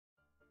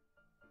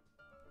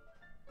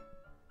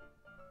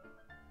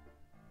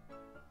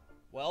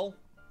Well,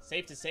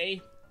 safe to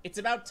say, it's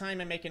about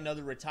time I make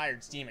another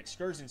Retired Steam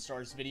Excursion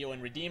Stars video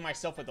and redeem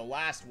myself with the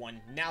last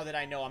one, now that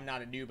I know I'm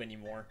not a noob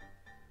anymore.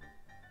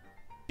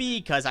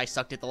 Because I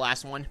sucked at the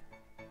last one.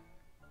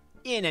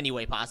 In any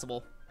way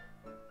possible.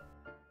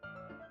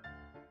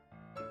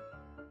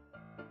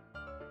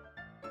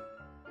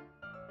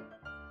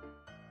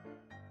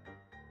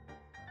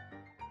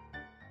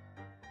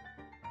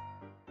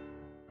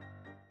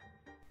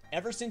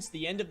 Ever since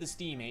the end of the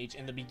Steam Age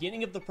and the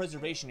beginning of the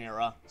Preservation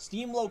Era,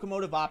 steam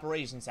locomotive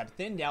operations have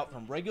thinned out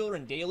from regular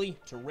and daily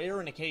to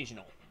rare and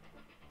occasional.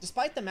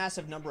 Despite the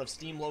massive number of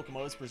steam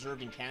locomotives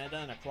preserved in Canada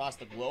and across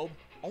the globe,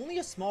 only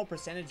a small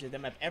percentage of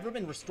them have ever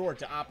been restored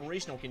to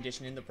operational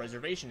condition in the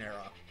Preservation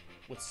Era,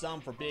 with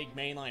some for big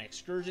mainline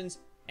excursions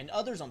and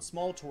others on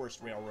small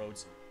tourist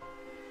railroads.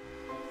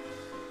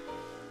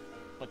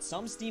 But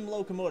some steam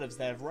locomotives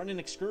that have run an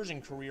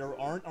excursion career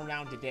aren't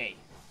around today,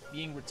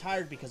 being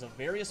retired because of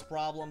various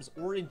problems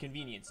or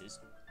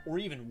inconveniences, or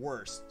even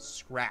worse,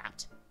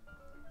 scrapped.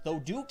 Though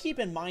do keep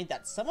in mind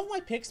that some of my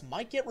picks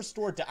might get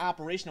restored to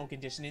operational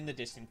condition in the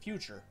distant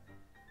future,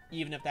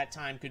 even if that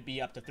time could be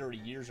up to 30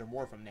 years or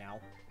more from now.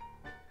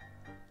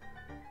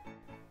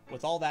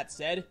 With all that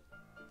said,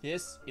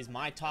 this is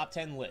my top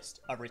 10 list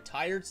of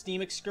retired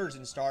steam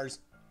excursion stars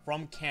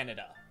from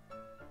Canada.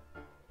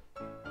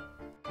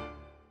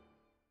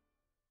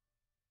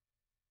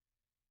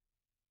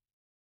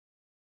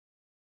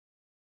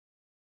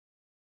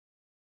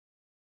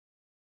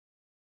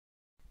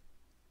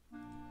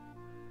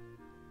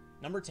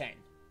 Number 10.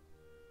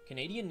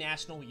 Canadian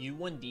National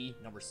U1D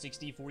number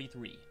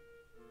 6043.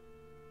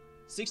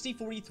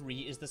 6043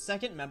 is the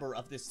second member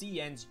of the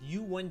CN's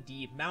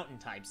U1D mountain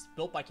types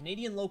built by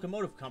Canadian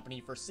Locomotive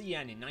Company for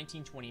CN in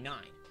 1929.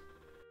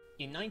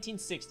 In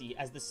 1960,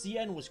 as the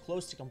CN was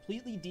close to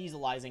completely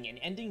dieselizing and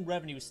ending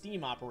revenue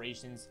steam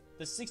operations,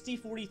 the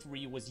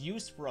 6043 was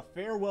used for a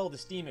farewell to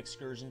steam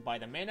excursion by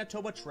the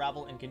Manitoba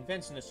Travel and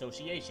Convention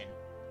Association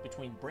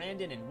between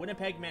Brandon and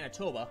Winnipeg,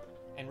 Manitoba,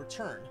 and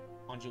returned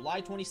on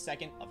July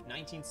 22nd of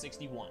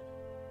 1961.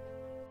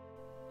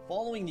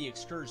 Following the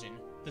excursion,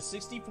 the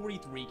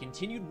 6043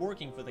 continued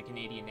working for the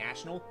Canadian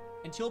National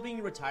until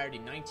being retired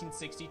in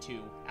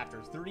 1962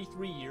 after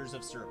 33 years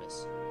of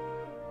service.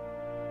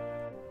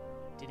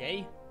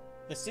 Today,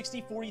 the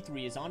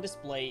 6043 is on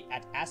display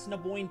at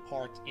Assiniboine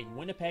Park in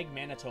Winnipeg,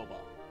 Manitoba.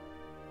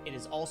 It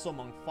is also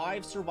among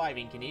 5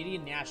 surviving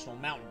Canadian National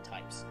mountain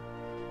types.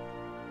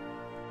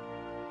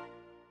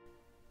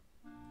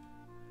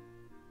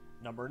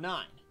 Number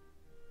 9.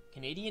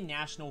 Canadian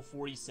National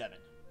 47.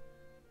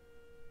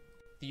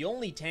 The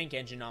only tank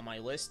engine on my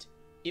list,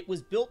 it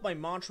was built by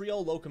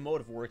Montreal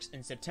Locomotive Works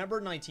in September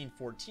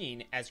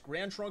 1914 as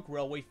Grand Trunk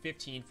Railway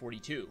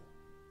 1542.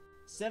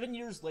 7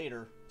 years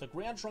later, the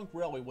Grand Trunk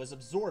Railway was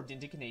absorbed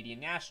into Canadian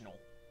National.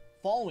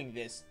 Following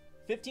this,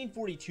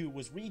 1542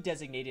 was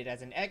redesignated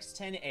as an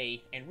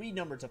X10A and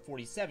renumbered to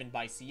 47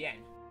 by CN.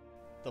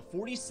 The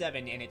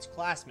 47 and its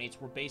classmates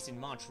were based in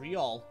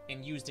Montreal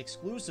and used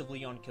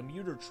exclusively on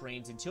commuter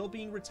trains until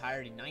being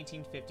retired in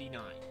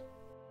 1959.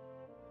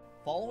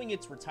 Following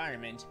its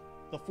retirement,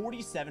 the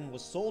 47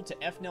 was sold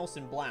to F.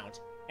 Nelson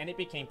Blount, and it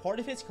became part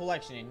of his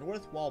collection in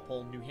North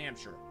Walpole, New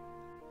Hampshire.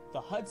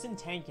 The Hudson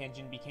tank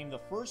engine became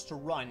the first to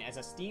run as a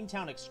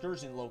Steamtown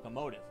excursion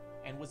locomotive,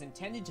 and was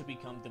intended to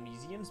become the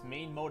museum's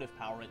main motive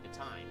power at the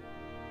time.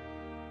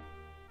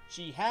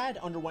 She had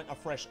underwent a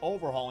fresh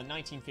overhaul in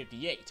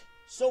 1958,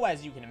 so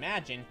as you can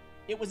imagine,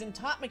 it was in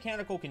top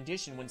mechanical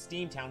condition when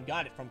Steamtown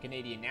got it from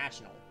Canadian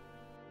National.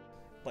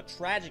 But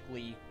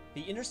tragically,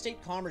 the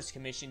Interstate Commerce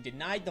Commission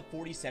denied the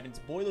 47's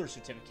boiler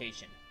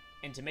certification,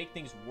 and to make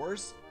things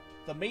worse,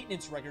 the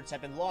maintenance records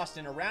had been lost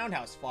in a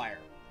roundhouse fire.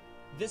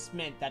 This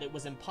meant that it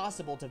was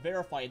impossible to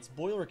verify its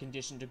boiler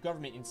condition to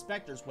government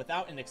inspectors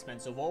without an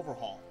expensive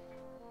overhaul.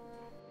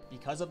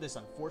 Because of this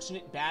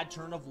unfortunate bad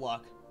turn of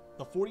luck,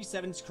 the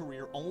 47's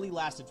career only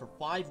lasted for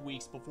 5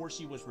 weeks before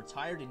she was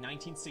retired in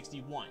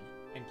 1961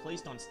 and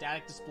placed on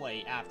static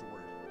display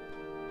afterward.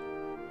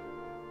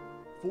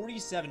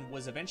 47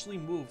 was eventually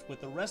moved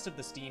with the rest of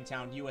the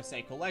Steamtown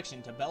USA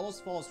collection to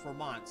Bellows Falls,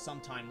 Vermont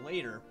sometime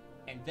later,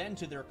 and then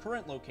to their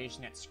current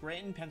location at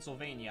Scranton,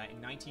 Pennsylvania in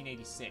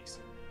 1986.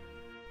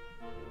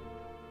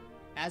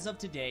 As of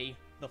today,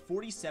 the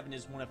 47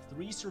 is one of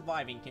 3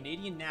 surviving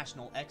Canadian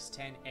National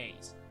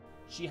X10As.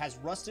 She has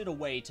rusted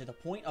away to the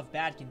point of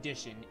bad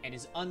condition and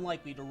is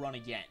unlikely to run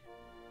again.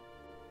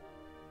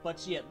 But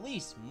she at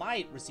least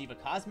might receive a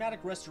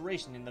cosmetic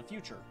restoration in the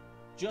future,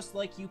 just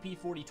like UP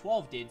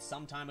 4012 did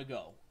some time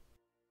ago.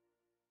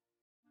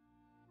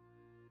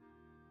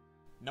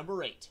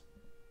 Number 8.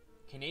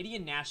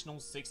 Canadian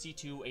National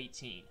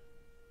 6218.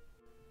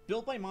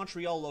 Built by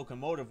Montreal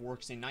Locomotive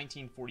Works in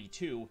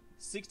 1942,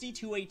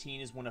 6218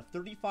 is one of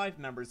 35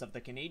 members of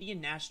the Canadian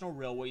National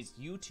Railway's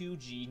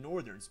U2G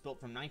Northerns built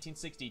from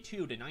 1962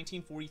 to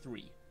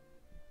 1943.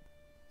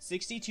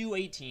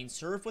 6218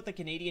 served with the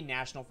Canadian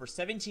National for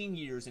 17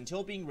 years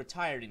until being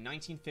retired in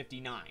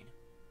 1959.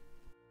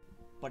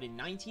 But in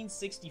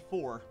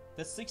 1964,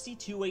 the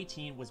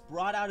 6218 was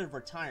brought out of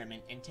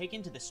retirement and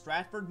taken to the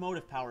Stratford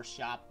Motive Power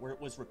shop, where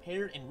it was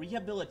repaired and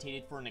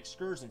rehabilitated for an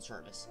excursion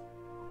service.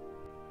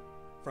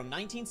 From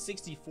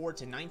 1964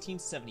 to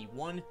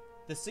 1971,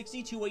 the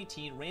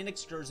 6218 ran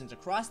excursions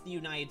across the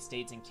United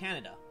States and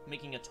Canada,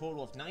 making a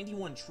total of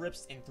 91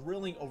 trips and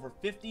thrilling over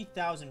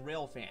 50,000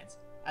 rail fans,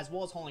 as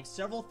well as hauling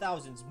several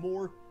thousands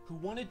more who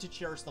wanted to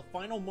cherish the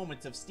final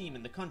moments of steam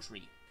in the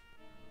country.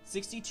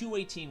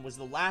 6218 was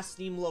the last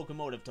steam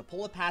locomotive to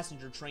pull a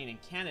passenger train in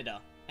Canada,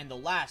 and the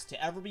last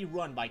to ever be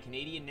run by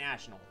Canadian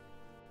National.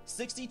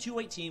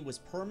 6218 was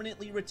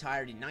permanently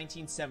retired in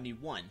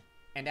 1971,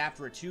 and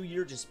after a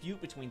 2-year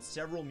dispute between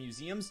several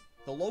museums,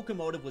 the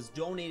locomotive was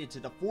donated to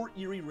the Fort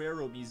Erie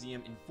Railroad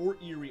Museum in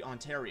Fort Erie,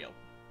 Ontario.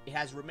 It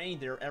has remained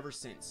there ever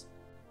since.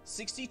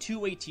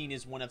 6218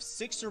 is one of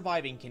 6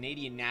 surviving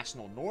Canadian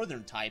National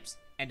Northern types,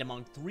 and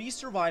among 3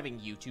 surviving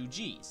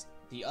U2Gs,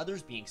 the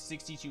others being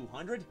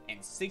 6200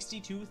 and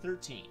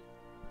 6213.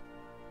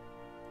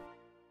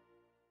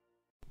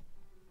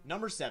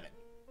 Number 7.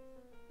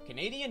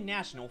 Canadian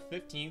National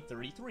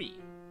 1533.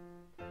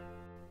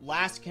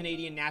 Last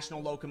Canadian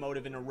National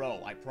locomotive in a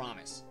row, I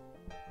promise.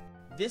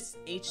 This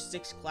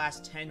H6 Class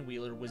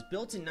 10-wheeler was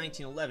built in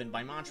 1911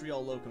 by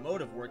Montreal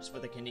Locomotive Works for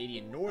the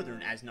Canadian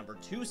Northern as number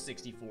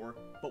 264,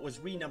 but was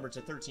renumbered to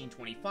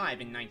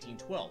 1325 in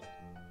 1912.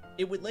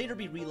 It would later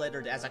be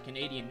relettered as a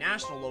Canadian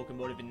National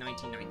locomotive in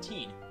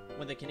 1919,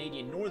 when the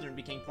Canadian Northern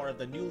became part of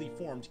the newly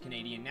formed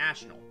Canadian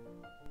National.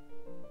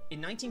 In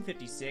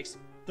 1956,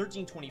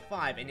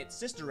 1325 and its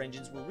sister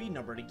engines were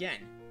renumbered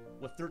again,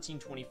 with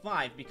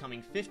 1325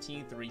 becoming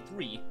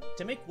 1533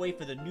 to make way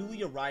for the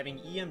newly arriving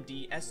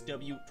EMD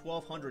SW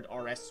 1200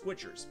 RS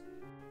switchers.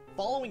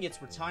 Following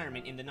its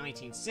retirement in the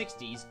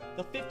 1960s,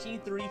 the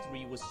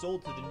 1533 was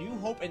sold to the New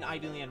Hope and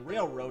Ivyland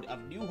Railroad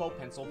of New Hope,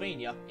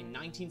 Pennsylvania in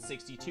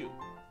 1962,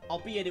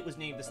 albeit it was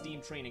named the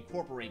Steam Train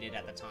Incorporated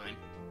at the time.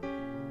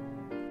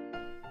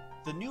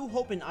 The New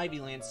Hope and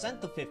Ivyland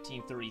sent the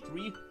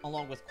 1533,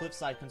 along with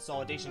Cliffside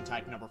Consolidation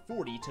Type number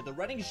 40, to the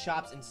Reading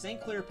shops in St.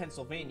 Clair,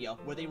 Pennsylvania,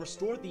 where they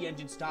restored the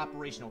engines to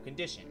operational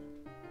condition.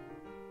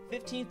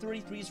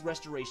 1533's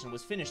restoration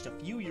was finished a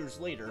few years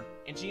later,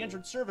 and she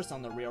entered service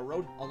on the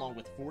railroad, along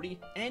with 40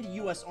 and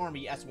U.S.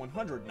 Army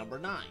S-100 number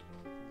 9.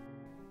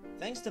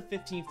 Thanks to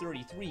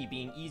 1533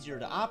 being easier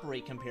to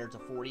operate compared to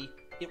 40,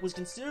 it was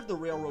considered the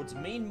railroad's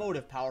main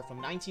motive power from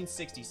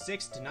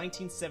 1966 to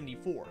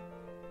 1974.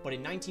 But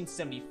in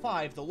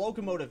 1975, the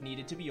locomotive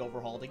needed to be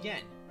overhauled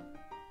again.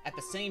 At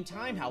the same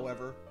time,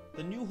 however,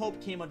 the New Hope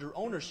came under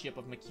ownership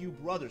of McHugh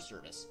Brothers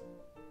Service.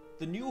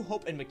 The New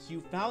Hope and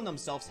McHugh found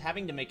themselves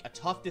having to make a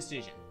tough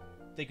decision.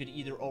 They could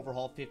either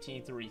overhaul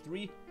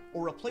 1533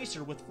 or replace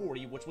her with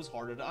 40, which was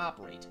harder to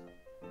operate.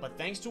 But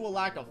thanks to a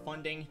lack of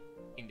funding,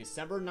 in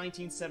December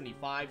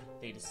 1975,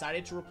 they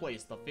decided to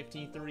replace the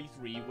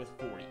 1533 with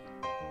 40.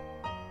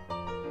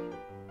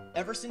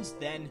 Ever since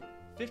then,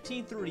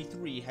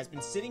 1533 has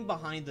been sitting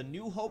behind the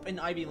New Hope and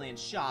Ivyland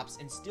shops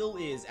and still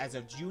is as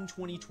of June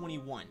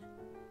 2021.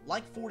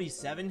 Like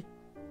 47,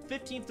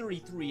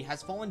 1533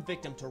 has fallen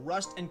victim to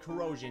rust and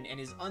corrosion and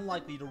is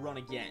unlikely to run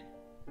again.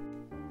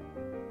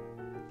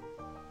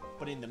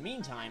 But in the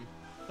meantime,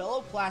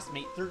 fellow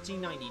classmate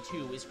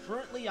 1392 is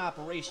currently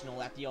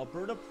operational at the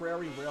Alberta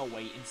Prairie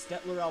Railway in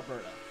Stettler,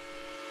 Alberta.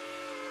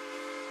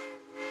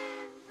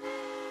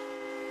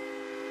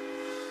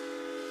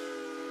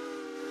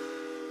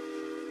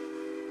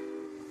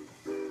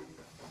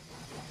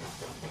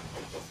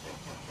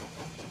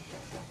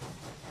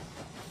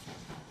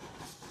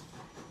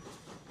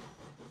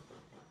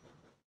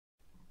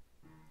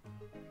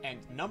 And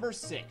number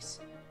 6,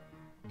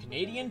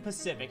 Canadian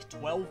Pacific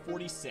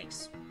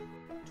 1246.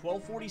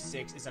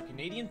 1246 is a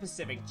Canadian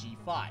Pacific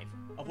G5,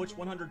 of which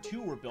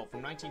 102 were built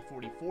from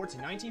 1944 to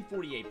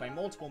 1948 by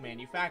multiple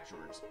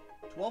manufacturers.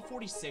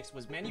 1246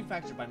 was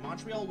manufactured by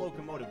Montreal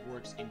Locomotive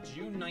Works in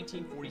June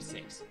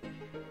 1946.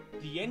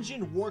 The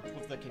engine worked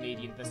with the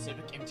Canadian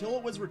Pacific until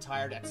it was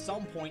retired at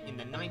some point in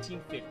the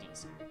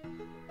 1950s.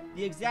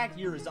 The exact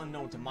year is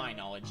unknown to my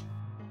knowledge.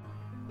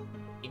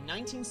 In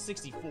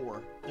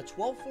 1964, the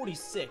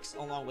 1246,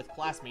 along with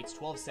classmates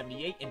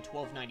 1278 and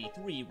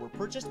 1293, were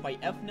purchased by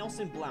F.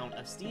 Nelson Blount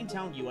of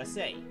Steamtown,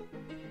 USA.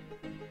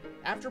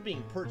 After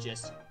being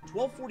purchased,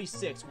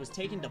 1246 was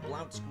taken to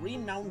Blount's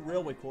Green Mountain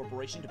Railway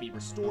Corporation to be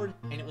restored,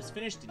 and it was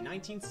finished in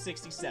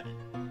 1967.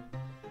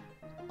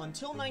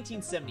 Until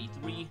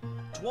 1973,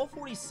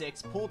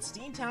 1246 pulled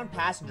Steamtown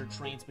passenger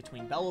trains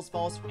between Bellows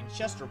Falls and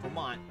Chester,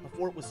 Vermont,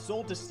 before it was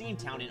sold to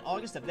Steamtown in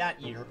August of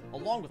that year,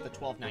 along with the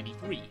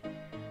 1293.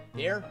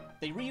 There,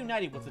 they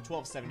reunited with the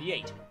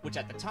 1278, which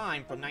at the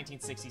time, from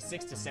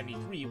 1966 to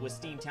 73, was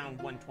Steamtown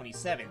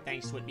 127,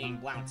 thanks to it being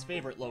Blount's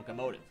favorite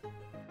locomotive.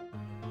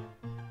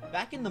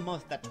 Back in the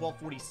month that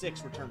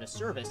 1246 returned to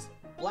service,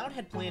 Blount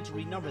had planned to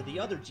renumber the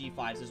other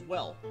G5s as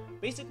well,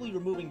 basically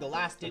removing the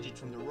last digits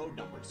from their road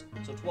numbers,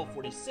 so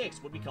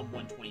 1246 would become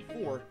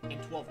 124, and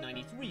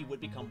 1293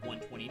 would become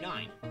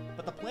 129.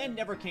 But the plan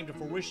never came to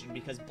fruition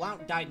because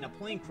Blount died in a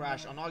plane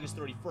crash on August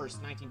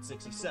 31st,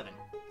 1967.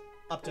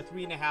 up to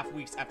 3.5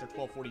 weeks after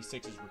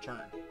 1246's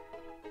return.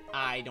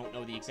 I don't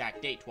know the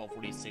exact date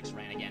 1246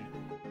 ran again.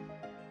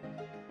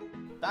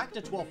 Back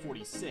to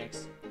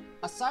 1246,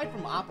 aside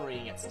from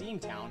operating at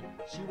Steamtown,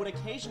 she would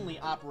occasionally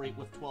operate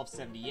with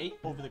 1278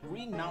 over the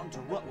Green Mountain to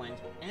Rutland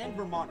and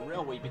Vermont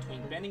Railway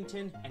between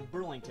Bennington and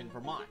Burlington,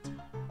 Vermont.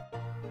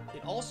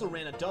 It also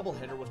ran a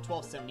doubleheader with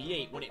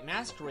 1278 when it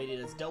masqueraded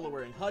as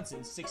Delaware and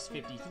Hudson's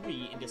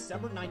 653 in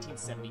December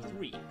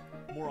 1973.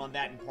 More on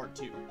that in part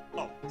 2.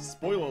 Oh,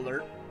 spoiler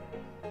alert!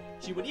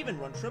 She would even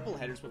run triple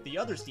headers with the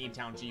other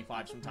Steamtown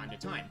G5s from time to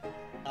time.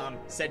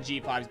 Said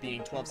G5s being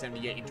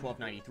 1278 and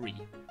 1293.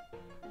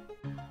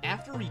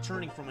 After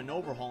returning from an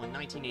overhaul in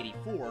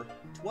 1984,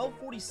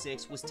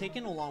 1246 was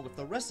taken along with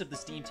the rest of the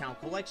Steamtown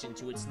collection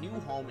to its new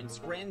home in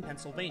Scranton,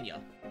 Pennsylvania.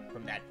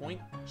 From that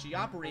point, she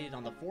operated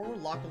on the former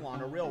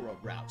Lackawanna Railroad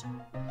route.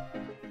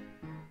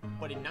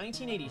 But in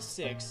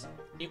 1986,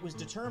 it was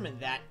determined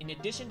that, in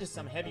addition to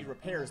some heavy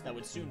repairs that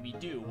would soon be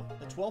due,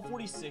 the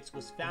 1246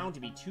 was found to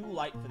be too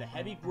light for the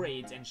heavy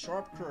grades and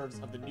sharp curves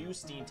of the new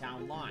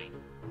Steamtown line.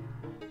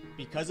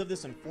 Because of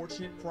this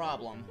unfortunate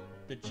problem,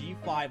 the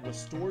G5 was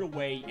stored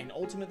away and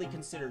ultimately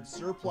considered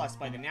surplus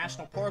by the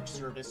National Park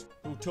Service,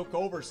 who took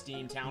over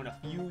Steamtown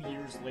a few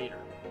years later.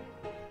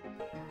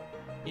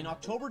 In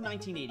October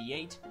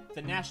 1988,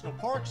 the National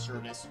Park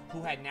Service,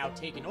 who had now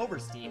taken over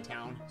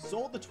Steamtown,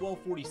 sold the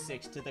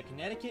 1246 to the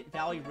Connecticut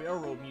Valley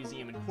Railroad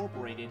Museum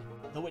Incorporated,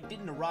 though it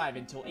didn't arrive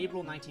until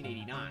April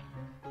 1989.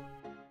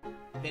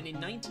 Then in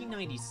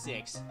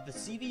 1996, the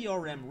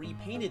CVRM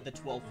repainted the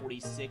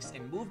 1246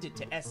 and moved it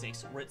to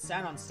Essex, where it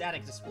sat on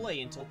static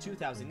display until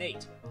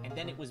 2008, and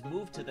then it was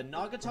moved to the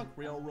Naugatuck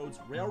Railroad's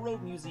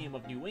Railroad Museum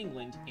of New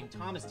England in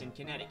Thomaston,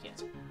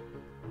 Connecticut.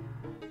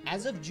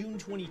 As of June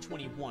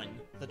 2021,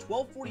 the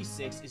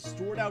 1246 is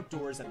stored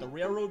outdoors at the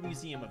Railroad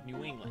Museum of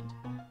New England.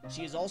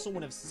 She is also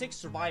one of 6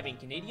 surviving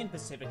Canadian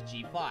Pacific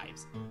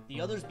G5s, the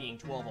others being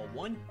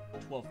 1201,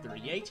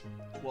 1238,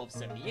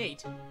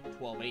 1278,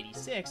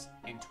 1286,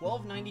 and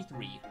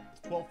 1293,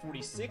 with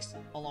 1246,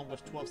 along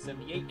with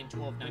 1278 and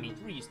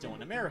 1293 still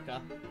in America,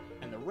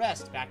 and the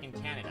rest back in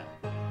Canada.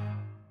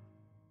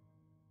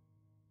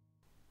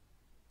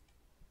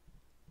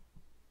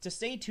 To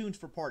stay tuned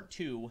for part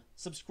 2,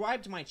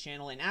 subscribe to my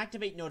channel and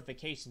activate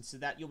notifications so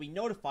that you'll be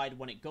notified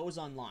when it goes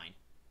online.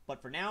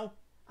 But for now,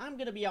 I'm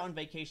gonna be out on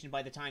vacation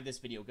by the time this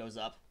video goes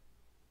up.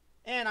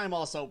 And I'm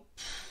also...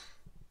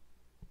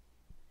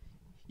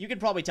 You can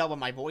probably tell by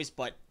my voice,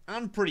 but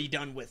I'm pretty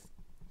done with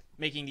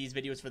making these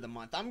videos for the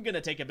month. I'm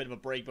gonna take a bit of a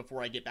break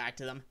before I get back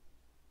to them.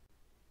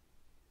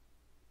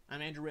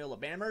 I'm Andrew Raila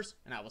Bammers,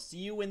 and I will see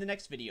you in the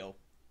next video.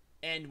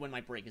 And when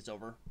my break is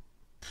over.